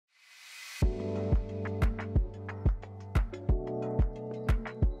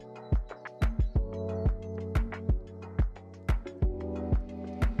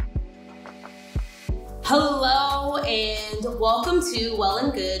Hello and welcome to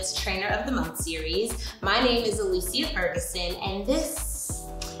Well+Good's Trainer of the Month series. My name is Alicia Ferguson and this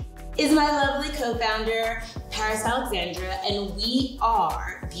is my lovely co-founder, Paris Alexandra, and we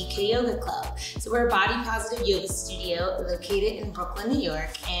are BK Yoga Club. So we're a body positive yoga studio located in Brooklyn, New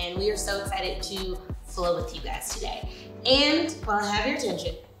York, and we are so excited to flow with you guys today. And while I have your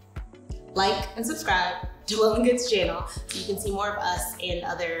attention, like and subscribe to Well+Good's channel so you can see more of us and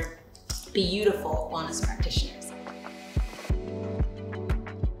other beautiful wellness practitioners.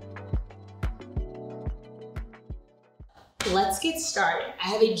 Let's get started. I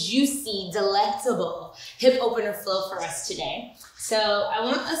have a juicy, delectable hip opener flow for us today. So I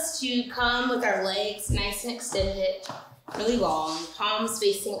want us to come with our legs nice and extended, really long, palms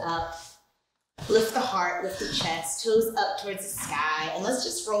facing up. Lift the heart, lift the chest, toes up towards the sky, and let's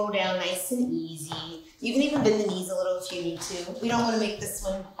just roll down nice and easy. You can even bend the knees a little if you need to. We don't want to make this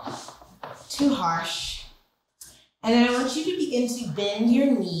one too harsh. And then I want you to begin to bend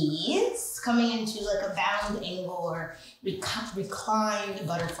your knees, coming into like a bound angle or reclined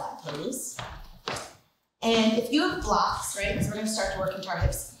butterfly pose. And if you have blocks, right, because we're going to start to work into our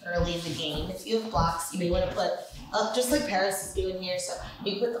hips early in the game. If you have blocks, you may want to put up, just like Paris is doing here. So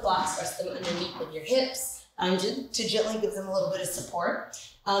you put the blocks, rest them underneath with your hips to gently give them a little bit of support.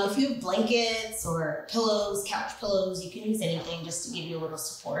 If you have blankets or pillows, couch pillows, you can use anything just to give you a little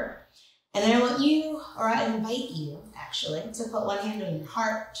support. And then I want you, or I invite you actually, to put one hand on your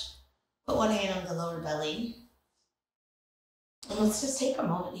heart, put one hand on the lower belly. And let's just take a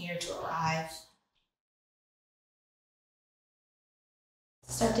moment here to arrive.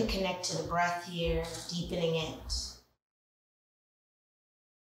 Start to connect to the breath here, deepening it.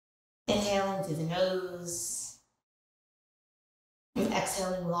 Inhaling through the nose. And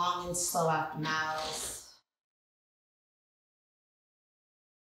exhaling long and slow out the mouth.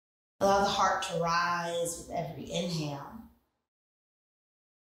 Allow the heart to rise with every inhale.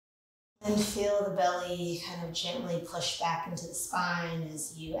 And feel the belly kind of gently push back into the spine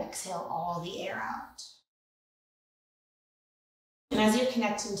as you exhale all the air out. And as you're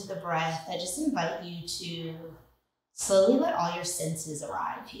connecting to the breath, I just invite you to slowly let all your senses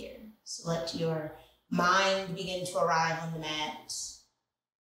arrive here. So let your mind begin to arrive on the mat.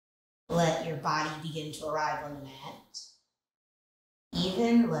 Let your body begin to arrive on the mat.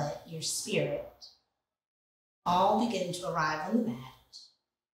 Even let your spirit all begin to arrive on the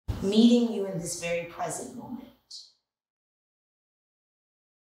mat, meeting you in this very present moment.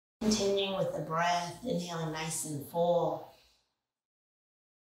 Continuing with the breath, inhaling nice and full,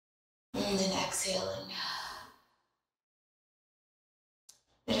 and then exhaling.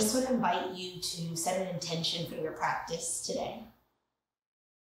 I just want to invite you to set an intention for your practice today.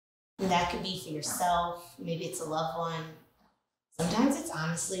 And that could be for yourself, maybe it's a loved one. Sometimes it's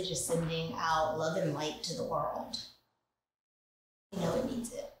honestly just sending out love and light to the world. You know it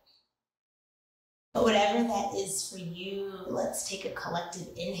needs it. But whatever that is for you, let's take a collective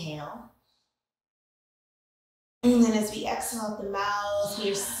inhale. And then as we exhale out the mouth, we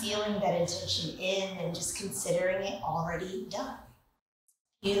are sealing that intention in and just considering it already done.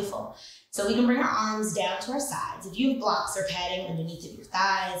 Beautiful. So we can bring our arms down to our sides. If you have blocks or padding underneath of your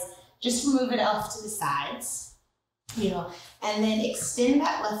thighs, just remove it off to the sides. And then extend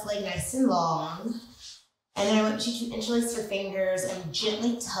that left leg nice and long. And then I want you to interlace your fingers and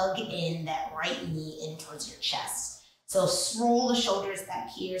gently tug in that right knee in towards your chest. So roll the shoulders back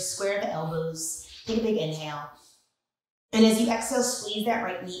here, square the elbows, take a big inhale. And as you exhale, squeeze that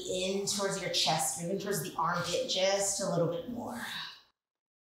right knee in towards your chest, moving towards the armpit just a little bit more.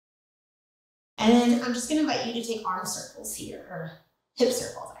 And then I'm just gonna invite you to take arm circles here, or hip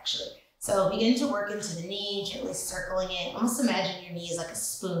circles actually. So begin to work into the knee, gently circling it. Almost imagine your knee is like a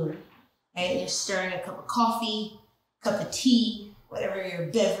spoon, right? And you're stirring a cup of coffee, cup of tea, whatever your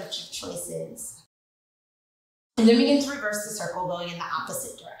beverage of choice is. And then begin to reverse the circle going in the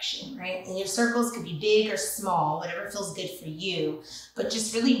opposite direction, right? And your circles could be big or small, whatever feels good for you, but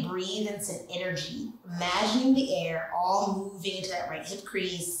just really breathe in some energy, imagining the air all moving into that right hip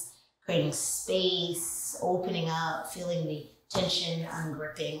crease, creating space, opening up, feeling the tension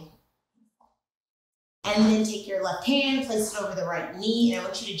ungripping. And then take your left hand, place it over the right knee, and I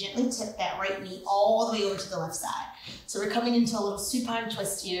want you to gently tip that right knee all the way over to the left side. So we're coming into a little supine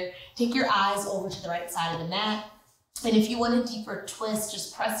twist here. Take your eyes over to the right side of the mat. And if you want a deeper twist,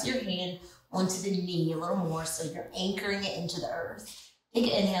 just press your hand onto the knee a little more so you're anchoring it into the earth. Take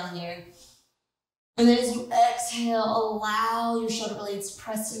an inhale here. And then as you exhale, allow your shoulder blades to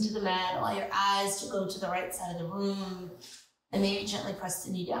press into the mat, allow your eyes to go to the right side of the room, and maybe gently press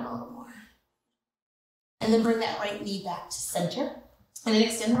the knee down a little more. And then bring that right knee back to center. And then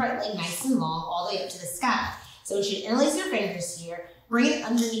extend the right leg nice and long all the way up to the sky. So I want you to interlace your fingers here, bring it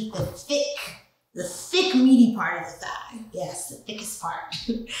underneath the thick meaty part of the thigh. Yes, the thickest part.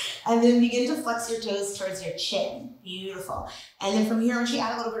 And then begin to flex your toes towards your chin. Beautiful. And then from here, I want you to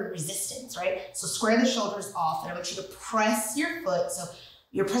add a little bit of resistance, right? So square the shoulders off, and I want you to press your foot. So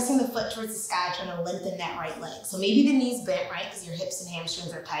you're pressing the foot towards the sky, trying to lengthen that right leg. So maybe the knee's bent, right, because your hips and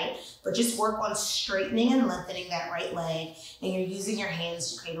hamstrings are tight, but just work on straightening and lengthening that right leg, and you're using your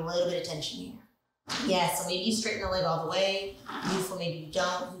hands to create a little bit of tension here. Yeah, so maybe you straighten the leg all the way. Beautiful, maybe you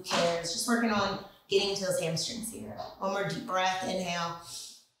don't, who cares? Just working on getting to those hamstrings here. One more deep breath, inhale,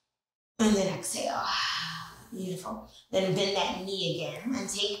 and then exhale. Beautiful. Then bend that knee again and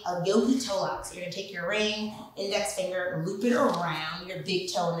take a yogi toe lock. So you're gonna take your ring, index finger, and loop it around your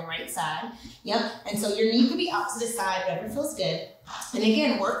big toe on the right side. Yep, and so your knee could be out to the side, whatever feels good. And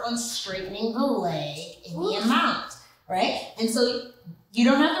again, work on straightening the leg any amount, right? And so you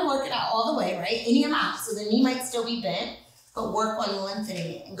don't have to work it out all the way, right? Any amount. So the knee might still be bent, but work on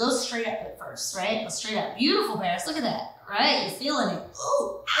lengthening it. And go straight up at first, right? Go straight up. Beautiful, Paris. Look at that, right? You're feeling it.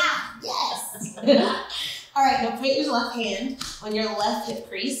 Ooh, ah, yes. All right, now put your left hand on your left hip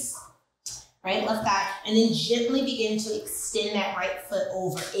crease, right? Left thigh. And then gently begin to extend that right foot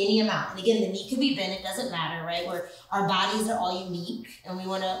over any amount. And again, the knee could be bent. It doesn't matter, right? Our bodies are all unique, and we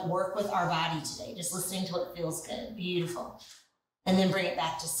want to work with our body today. Just listening to what feels good. Beautiful. And then bring it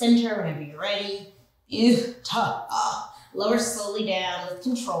back to center whenever you're ready. Beautiful. Lower slowly down with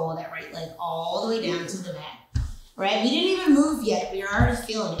control, that right leg all the way down to the mat. Right? We didn't even move yet, but you're already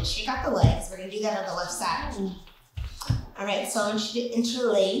feeling it. Shake out the legs. We're going to do that on the left side. All right, so I want you to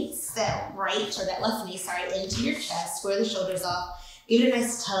interlace that right, or that left knee, into your chest. Square the shoulders off. Give it a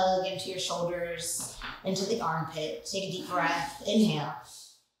nice tug into your shoulders, into the armpit. Take a deep breath. Inhale.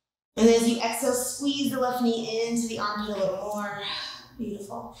 And then as you exhale, squeeze the left knee into the armpit a little more.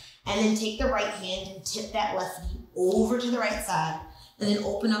 Beautiful. And then take the right hand and tip that left knee over to the right side. And then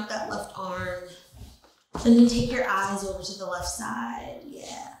open up that left arm. And then take your eyes over to the left side.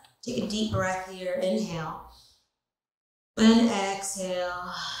 Yeah. Take a deep breath here. Inhale. And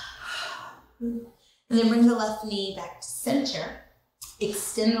exhale. And then bring the left knee back to center.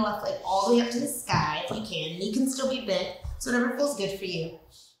 Extend the left leg all the way up to the sky if you can. Knee can still be bent, so whatever feels good for you.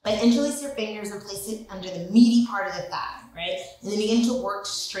 But interlace your fingers and place it under the meaty part of the thigh, right? And then begin to work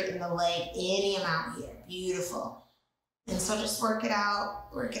to straighten the leg any amount here. Beautiful. And so just work it out,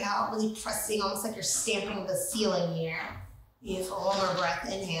 really pressing, almost like you're stamping the ceiling here. Beautiful. One more breath.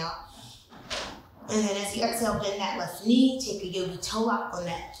 Inhale. And then as you exhale, bend that left knee. Take a yogi toe lock on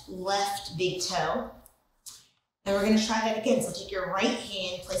that left big toe. And we're going to try that again. So take your right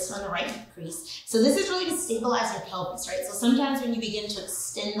hand, place it on the right hip crease. So this is really to stabilize your pelvis, right? So sometimes when you begin to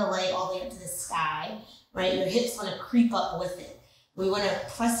extend the leg all the way up to the sky, right, your hips want to creep up with it. We want to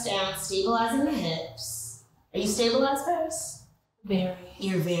press down, stabilizing the hips. Are you stabilized, Paris? Very.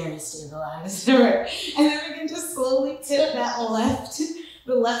 You're very stabilized. And then begin to slowly tip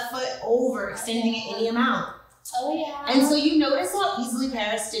the left foot over, extending it any amount. Oh, yeah. And so you notice how easily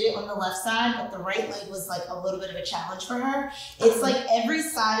Paris did it on the left side, but the right leg was like a little bit of a challenge for her. It's like every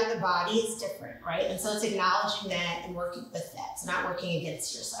side of the body is different, right? And so it's acknowledging that and working with that. It's not working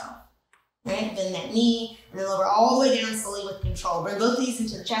against yourself, right? Bend that knee and then lower all the way down slowly with control. Bring both of these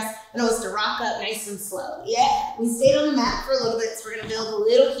into the chest. And it's to rock up nice and slow. Yeah, we stayed on the mat for a little bit, so we're going to build a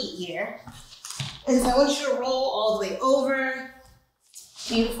little heat here. And so I want you to roll all the way over.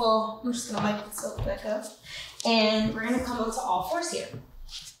 Beautiful. I'm just going to mic myself back up. And we're going to come onto all fours here.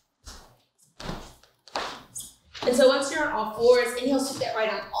 And so once you're on all fours, inhale, sweep that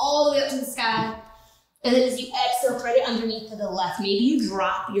right arm all the way up to the sky. And then as you exhale, thread it underneath to the left. Maybe you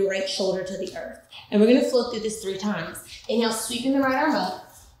drop your right shoulder to the earth. And we're going to flow through this 3 times. Inhale, sweeping the right arm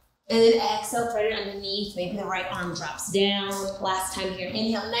up. And then exhale, thread it underneath. Maybe the right arm drops down. Last time here,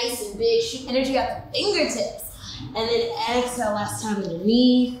 inhale, nice and big. Shoot energy out the fingertips. And then exhale, last time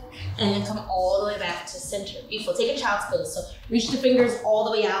underneath. And then come all the way back to center. Beautiful. Take a child's pose. So reach the fingers all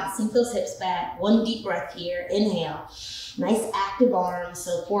the way out. Sink those hips back. One deep breath here. Inhale. Nice active arms.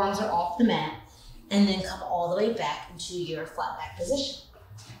 So forearms are off the mat. And then come all the way back into your flat back position.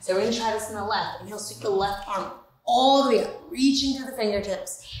 So we're going to try this on the left. Inhale, sweep the left arm all the way up. Reaching through the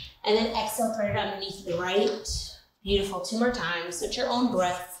fingertips. And then exhale, thread it underneath the right. Beautiful. 2 more times. At your own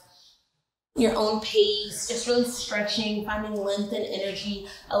breath. Your own pace, just really stretching, finding length and energy,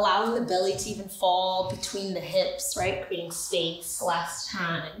 allowing the belly to even fall between the hips, right? Creating space. Last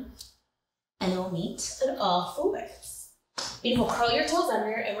time. And we'll meet at all fours. Beautiful. Curl your toes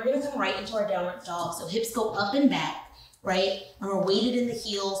under, and we're going to come right into our downward dog. So hips go up and back, right? And we're weighted in the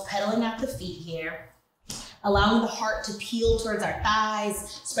heels, pedaling out the feet here. allowing the heart to peel towards our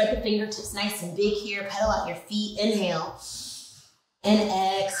thighs. Spread the fingertips nice and big here. Pedal out your feet. Inhale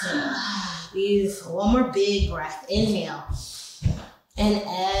and exhale. Beautiful. One more big breath. Inhale and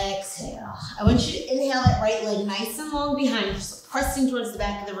exhale. I want you to inhale that right leg nice and long behind you, so pressing towards the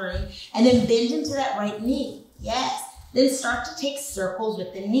back of the room, and then bend into that right knee. Yes. Then start to take circles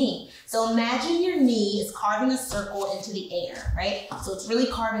with the knee. So imagine your knee is carving a circle into the air, right? So it's really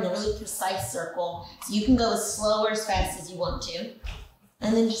carving a really precise circle. So you can go as slow or as fast as you want to.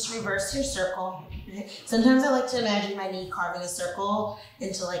 And then just reverse your circle. Sometimes I like to imagine my knee carving a circle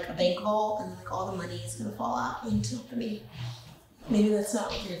into like a bank vault, and like all the money is gonna fall out into the knee. Maybe that's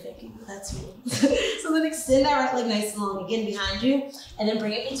not what you're thinking, but that's me. So then extend that right leg nice and long again behind you, and then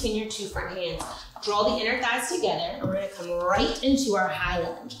bring it between your two front hands. Draw the inner thighs together, and we're gonna come right into our high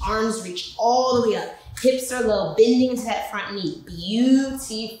lunge. Arms reach all the way up. Hips are low, bending into that front knee.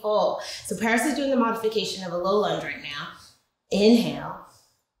 Beautiful. So Paris is doing the modification of a low lunge right now. Inhale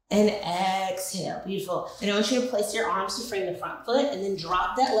and exhale. Beautiful. And I want you to place your arms to frame the front foot, and then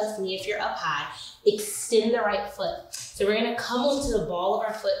drop that left knee if you're up high. Extend the right foot. So we're gonna come onto the ball of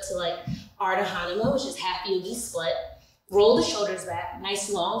our foot to like Ardha Hanuman, which is half yogi split. Roll the shoulders back,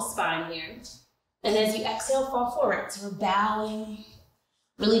 nice long spine here. And as you exhale, fall forward. So we're bowing,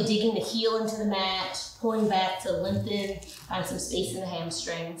 really digging the heel into the mat, pulling back to lengthen, find some space in the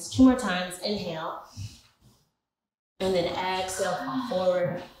hamstrings. 2 more times, inhale. And then exhale, fall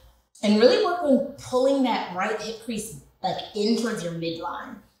forward. And really work on pulling that right hip crease like in towards your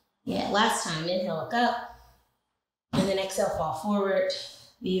midline. Yeah, last time, inhale, look up. And then exhale, fall forward.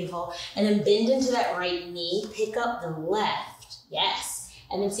 Beautiful. And then bend into that right knee, pick up the left. Yes.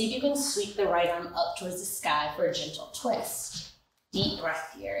 And then see if you can sweep the right arm up towards the sky for a gentle twist. Deep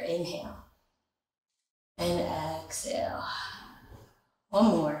breath here. Inhale. And exhale. One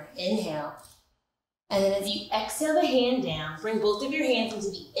more. Inhale. And then as you exhale the hand down, bring both of your hands into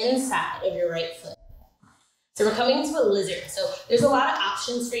the inside of your right foot. So we're coming into a lizard. So there's a lot of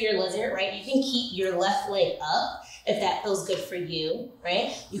options for your lizard, right? You can keep your left leg up if that feels good for you,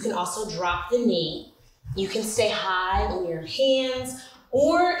 right? You can also drop the knee. You can stay high on your hands,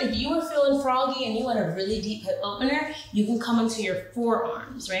 or if you are feeling froggy and you want a really deep hip opener, you can come into your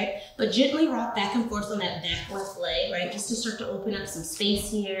forearms, right? But gently rock back and forth on that back left leg, right? Just to start to open up some space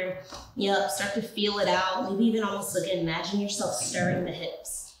here. Yep, start to feel it out. Maybe even almost again, imagine yourself stirring the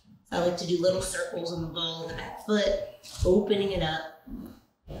hips. I like to do little circles on the ball of the back foot, opening it up.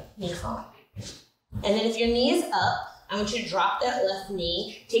 Beautiful. And then if your knee is up, I want you to drop that left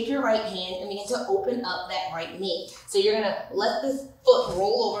knee, take your right hand, and begin to open up that right knee. So you're gonna let the foot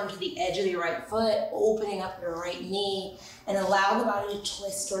roll over into the edge of your right foot, opening up your right knee, and allow the body to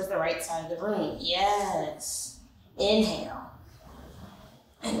twist towards the right side of the room. Yes. Inhale.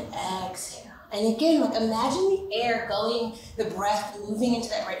 And exhale. And again, like imagine the air going, the breath moving into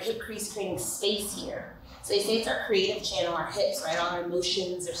that right hip crease, creating space here. So they say it's our creative channel, our hips, right? All our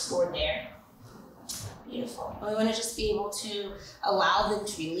emotions are stored there. Beautiful. And we want to just be able to allow them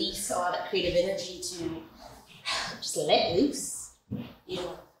to release, allow that creative energy to just let loose.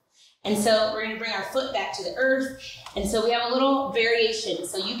 Beautiful. And so we're going to bring our foot back to the earth. And so we have a little variation.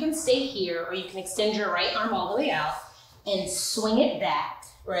 So you can stay here, or you can extend your right arm all the way out and swing it back,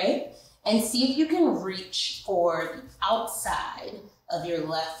 right? And see if you can reach for the outside of your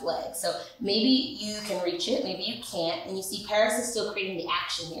left leg. So maybe you can reach it, maybe you can't. And you see Paris is still creating the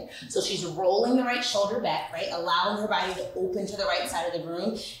action here. So she's rolling the right shoulder back, right? Allowing her body to open to the right side of the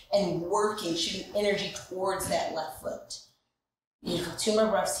room and working, shooting energy towards that left foot. Beautiful. 2 more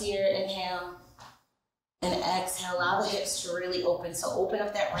breaths here. Inhale and exhale. Allow the hips to really open. So open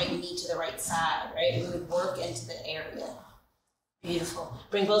up that right knee to the right side, right? Really work into the area. Beautiful.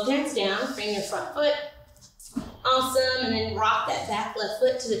 Bring both hands down, frame your front foot. Awesome, and then rock that back left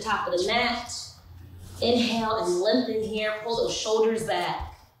foot to the top of the mat. Inhale and lengthen here, pull those shoulders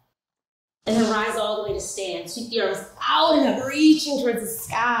back. And then rise all the way to stand. Sweep the arms out and up, reaching towards the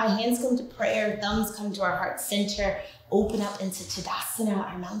sky. Hands come to prayer, thumbs come to our heart center. Open up into Tadasana,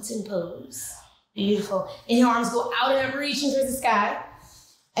 our mountain pose. Beautiful. Inhale, arms go out and up, reaching towards the sky.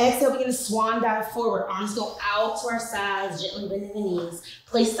 Exhale, begin to swan dive forward. Arms go out to our sides, gently bending the knees.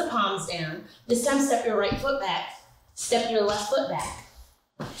 Place the palms down. This time, step your right foot back. Step your left foot back.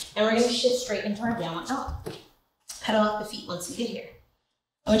 And we're going to shift straight into our downward dog. Pedal up the feet once you get here.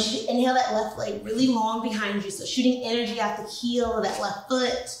 I want you to inhale that left leg really long behind you. So shooting energy out the heel of that left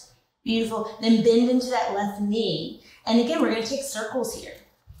foot. Beautiful. Then bend into that left knee. And again, we're going to take circles here,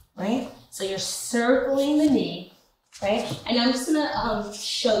 right? So you're circling the knee. Right? And I'm just gonna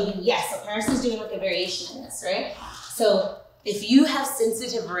show you, yes, so Paris is doing like a variation in this, right? So if you have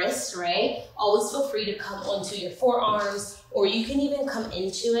sensitive wrists, right, always feel free to come onto your forearms, or you can even come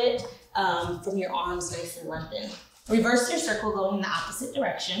into it from your arms nice and lengthened. Reverse your circle going in the opposite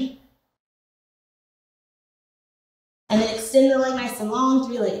direction. And then extend the leg nice and long,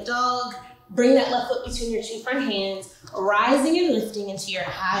 three-legged dog. Bring that left foot between your two front hands, rising and lifting into your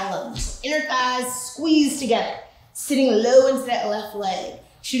high lunge. Inner thighs squeeze together, sitting low into that left leg,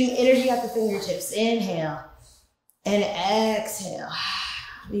 shooting energy out the fingertips. Inhale and exhale.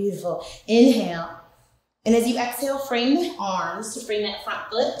 Beautiful. Inhale. And as you exhale, frame the arms to frame that front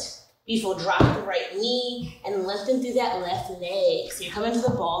foot. Beautiful. Drop the right knee and lengthen through that left leg. So you're coming to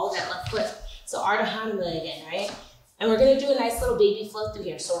the ball of that left foot. So Ardha Hanuman again, right? And we're gonna do a nice little baby flow through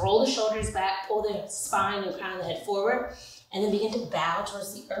here. So roll the shoulders back, pull the spine and crown of the head forward, and then begin to bow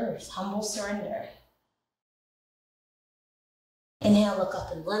towards the earth. Humble surrender. Inhale, look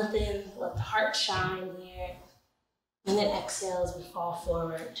up and lengthen. Let the heart shine here. And then exhale as we fall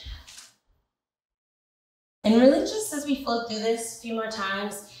forward. And really just as we flow through this a few more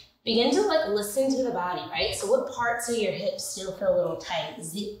times, begin to listen to the body, right? So what parts of your hips still feel a little tight?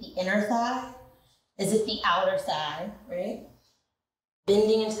 Is it the inner thigh? Is it the outer thigh, right?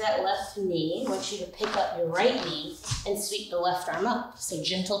 Bending into that left knee. I want you to pick up your right knee and sweep the left arm up. So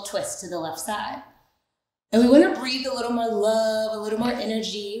gentle twist to the left side. And we want to breathe a little more love, a little more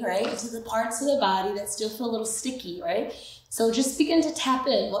energy, right? Into the parts of the body that still feel a little sticky, right? So just begin to tap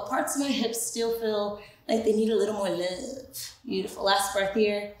in. What parts of my hips still feel like they need a little more love? Beautiful. Last breath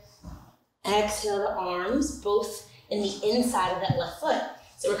here. Exhale the arms, both in the inside of that left foot.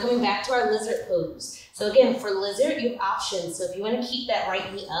 So we're coming back to our lizard pose. So again, for lizard, you have options. So if you want to keep that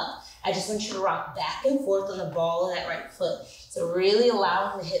right knee up, I just want you to rock back and forth on the ball of that right foot. So really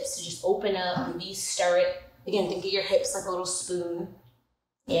allowing the hips to just open up. Maybe you stir it. Again, think of your hips like a little spoon.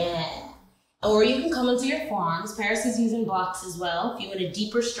 Yeah. Or you can come into your forearms. Paris is using blocks as well. If you want a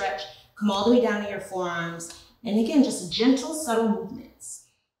deeper stretch, come all the way down to your forearms. And again, just gentle, subtle movements.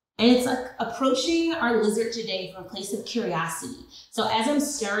 And it's like approaching our lizard today from a place of curiosity. So as I'm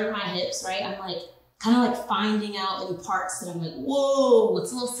stirring my hips, right, I'm like kind of like finding out any parts that I'm like, whoa,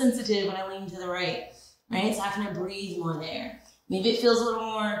 it's a little sensitive when I lean to the right, right? So how can I breathe more there? Maybe it feels a little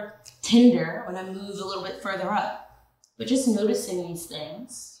more tender when I move a little bit further up. But just noticing these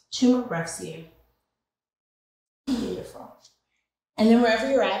things. 2 more breaths here. Beautiful. And then wherever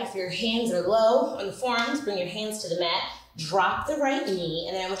you're at, if your hands are low on the forearms, bring your hands to the mat. Drop the right knee,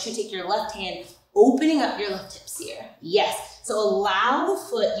 and then I want you to take your left hand, opening up your left hips here. Yes. So allow the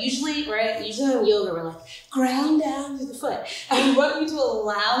foot, usually in yoga, we're like, ground down through the foot. I want you to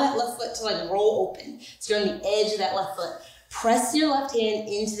allow that left foot to like roll open. So you're on the edge of that left foot. Press your left hand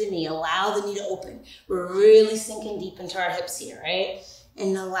into the knee. Allow the knee to open. We're really sinking deep into our hips here, right?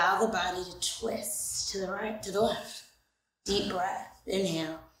 And allow the body to twist to the right, to the left. Deep breath.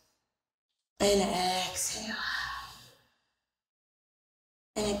 Inhale. And exhale.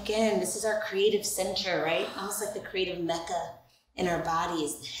 And again, this is our creative center, right? Almost like the creative mecca in our body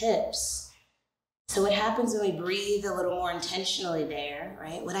is the hips. So what happens when we breathe a little more intentionally there,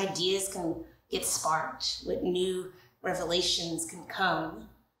 right? What ideas can get sparked? What new revelations can come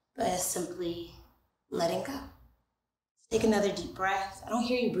by us simply letting go? Take another deep breath. I don't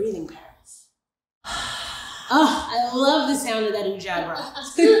hear you breathing, Paris. Oh, I love the sound of that ujjayi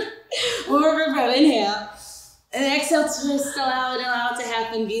breath. One more breath, inhale. And exhale, twist, allow it to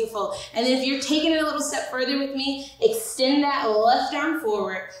happen, beautiful. And then if you're taking it a little step further with me, extend that left arm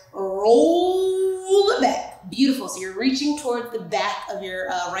forward, roll it back, beautiful. So you're reaching towards the back of your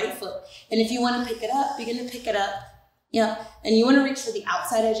right foot. And if you want to pick it up, begin to pick it up. Yeah, and you want to reach for the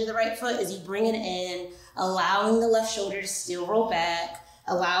outside edge of the right foot as you bring it in, allowing the left shoulder to still roll back,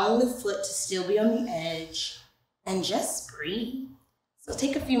 allowing the foot to still be on the edge, and just breathe. So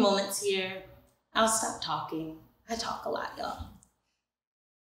take a few moments here. I'll stop talking. I talk a lot, y'all.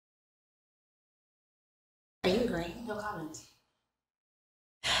 Are you agreeing? No comments.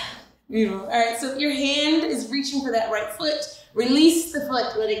 Beautiful. All right, so if your hand is reaching for that right foot, release the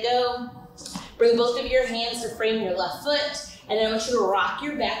foot, let it go. Bring both of your hands to frame your left foot, and then I want you to rock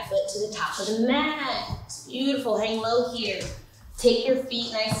your back foot to the top of the mat. Beautiful, hang low here. Take your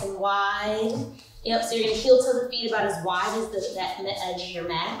feet nice and wide. Yep, so you're gonna heel toe the feet about as wide as that edge of your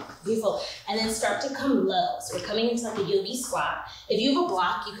mat. Beautiful. And then start to come low. So we're coming into like a yogi squat. If you have a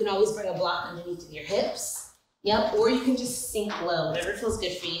block, you can always bring a block underneath of your hips. Yep, or you can just sink low, whatever feels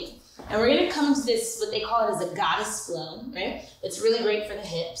good for you. And we're gonna come to this, what they call it as a goddess flow, right? It's really great for the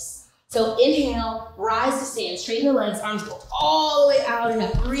hips. So inhale, rise to stand, straighten the legs, arms go all the way out and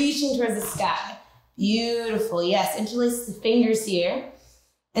up, reaching towards the sky. Beautiful, yes, interlace the fingers here.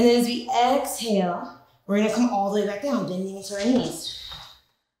 And then as we exhale, We're gonna come all the way back down, bending into our knees.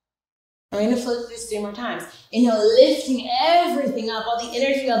 We're gonna float through this 3 more times. Inhale, lifting everything up, all the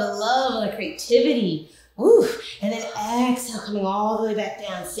energy, all the love, all the creativity. Woo. And then exhale, coming all the way back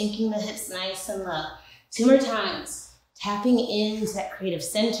down, sinking the hips nice and low. 2 more times, tapping into that creative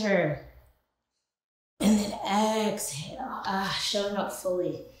center. And then exhale, showing up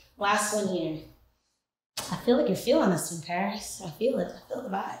fully. Last one here. I feel like you're feeling this one, Paris. I feel it, I feel the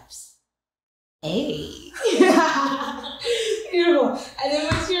vibes. Hey. Beautiful. And then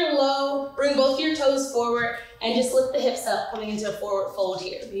once you're low, bring both your toes forward and just lift the hips up, coming into a forward fold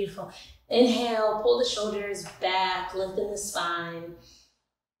here. Beautiful. Inhale, pull the shoulders back, lengthen the spine.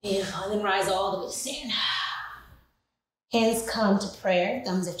 Beautiful. And then rise all the way to stand. Hands come to prayer,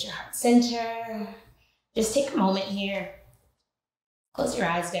 thumbs at your heart center. Just take a moment here. Close your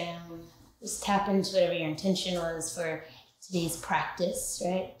eyes down. Just tap into whatever your intention was for today's practice,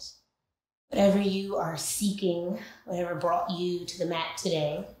 right? Whatever you are seeking, whatever brought you to the mat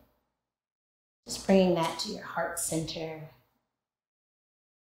today, just bringing that to your heart center.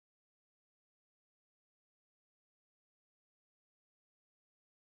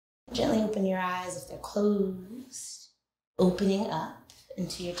 Gently open your eyes if they're closed, opening up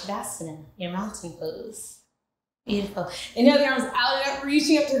into your Tadasana, your mountain pose. Beautiful. Inhale the arms out and up,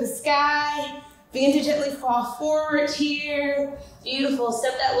 reaching up to the sky. Begin to gently fall forward here. Beautiful.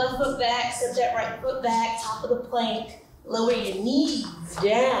 Step that left foot back, step that right foot back, top of the plank. Lower your knees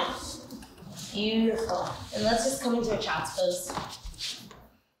down. Beautiful. And let's just come into a child's pose.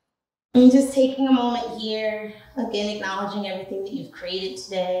 And just taking a moment here, again, acknowledging everything that you've created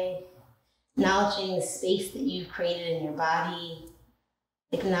today, acknowledging the space that you've created in your body,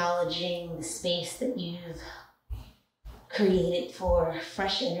 acknowledging the space that you've created for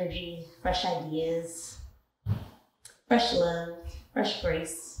fresh energy, fresh ideas, fresh love, fresh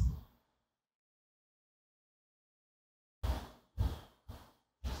grace.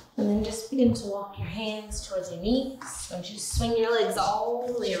 And then just begin to walk your hands towards your knees. I want you to swing your legs all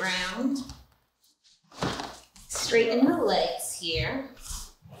the way around. Straighten the legs here.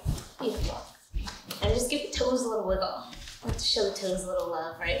 Beautiful. And just give the toes a little wiggle. Let's show the toes a little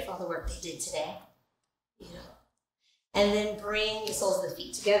love, right, for all the work they did today. Beautiful. And then bring the soles of the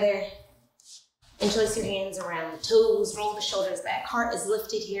feet together. Interlace your hands around the toes. Roll the shoulders back. Heart is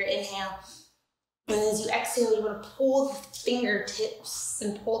lifted here. Inhale. And as you exhale, you want to pull the fingertips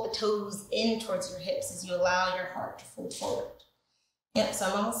and pull the toes in towards your hips as you allow your heart to fold forward. Yep, so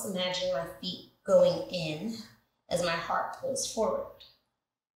I'm almost imagining my feet going in as my heart pulls forward.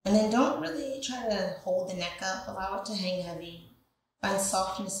 And then don't really try to hold the neck up. Allow it to hang heavy. Find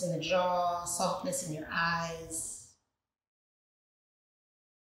softness in the jaw, softness in your eyes.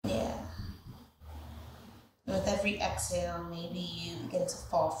 Yeah. And with every exhale, maybe you begin to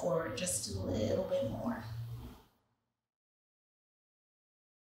fall forward just a little bit more.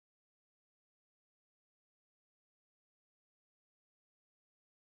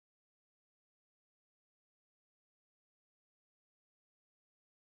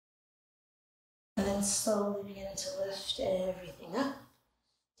 And then slowly begin to lift everything up.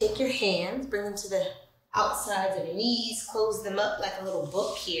 Take your hands, bring them to the outsides of your knees, close them up like a little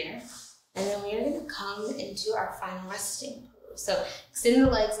book here. And then we are going to come into our final resting pose. So extend the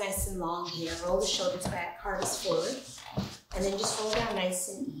legs nice and long here. Roll the shoulders back, heart is forward. And then just roll down nice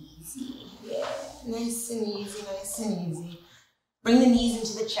and easy. Yeah, nice and easy, nice and easy. Bring the knees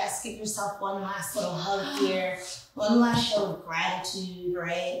into the chest. Give yourself one last little hug here. One last show of gratitude,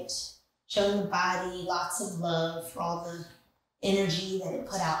 right? Showing the body lots of love for all the energy that it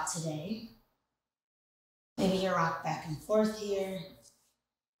put out today. Maybe you rock back and forth here.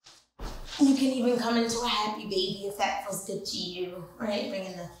 You can even come into a happy baby if that feels good to you, right?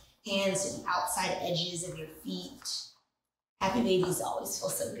 Bringing the hands to the outside edges of your feet. Happy babies always feel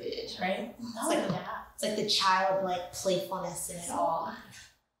so good, right? It's like the childlike playfulness in it all.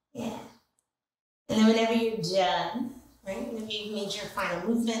 Yeah. And then whenever you're done, right? Whenever you've made your final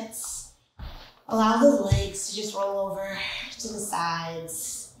movements, allow the legs to just roll over to the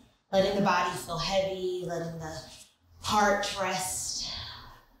sides, letting the body feel heavy, letting the heart rest.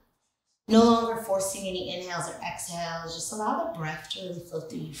 No longer forcing any inhales or exhales. Just allow the breath to really flow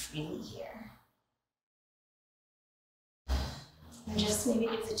through you freely here. And just maybe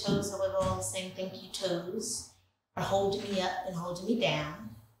give the toes a wiggle, saying thank you, toes, for holding me up and holding me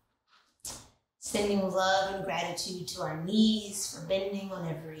down. Sending love and gratitude to our knees for bending on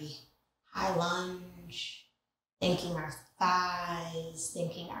every high lunge. Thanking our thighs,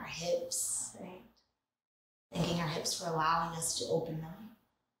 thanking our hips, right? Thanking our hips for allowing us to open them.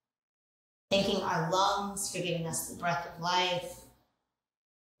 Thanking our lungs for giving us the breath of life.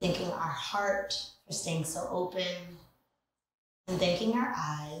 Thanking our heart for staying so open, and thanking our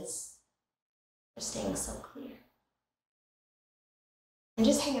eyes for staying so clear. And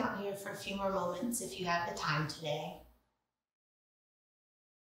just hang out here for a few more moments if you have the time today.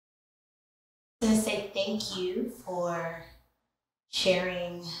 I'm going to say thank you for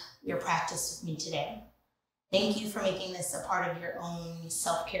sharing your practice with me today. Thank you for making this a part of your own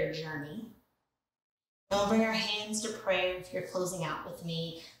self-care journey. And we'll bring our hands to prayer if you're closing out with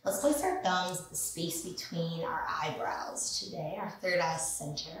me. Let's place our thumbs at the space between our eyebrows today, our third eye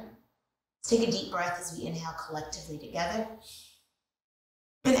center. Let's take a deep breath as we inhale collectively together.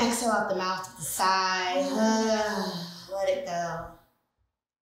 And exhale out the mouth with a sigh. Let it go.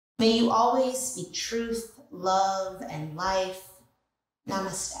 May you always speak truth, love, and life.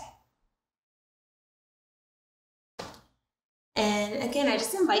 Namaste. And again, I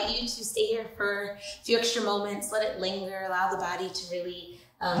just invite you to stay here for a few extra moments, let it linger, allow the body to really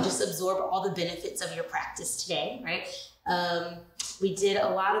just absorb all the benefits of your practice today, right? We did a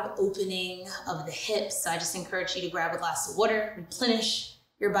lot of opening of the hips, so I just encourage you to grab a glass of water, replenish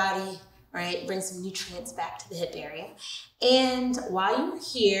your body, right? Bring some nutrients back to the hip area. And while you're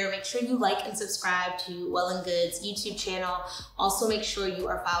here, make sure you like and subscribe to Well+Good's YouTube channel. Also, make sure you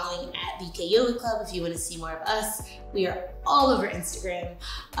are following at BK Yoga Club if you want to see more of us. We are all over Instagram,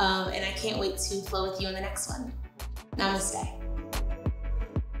 and I can't wait to flow with you in the next one. Namaste.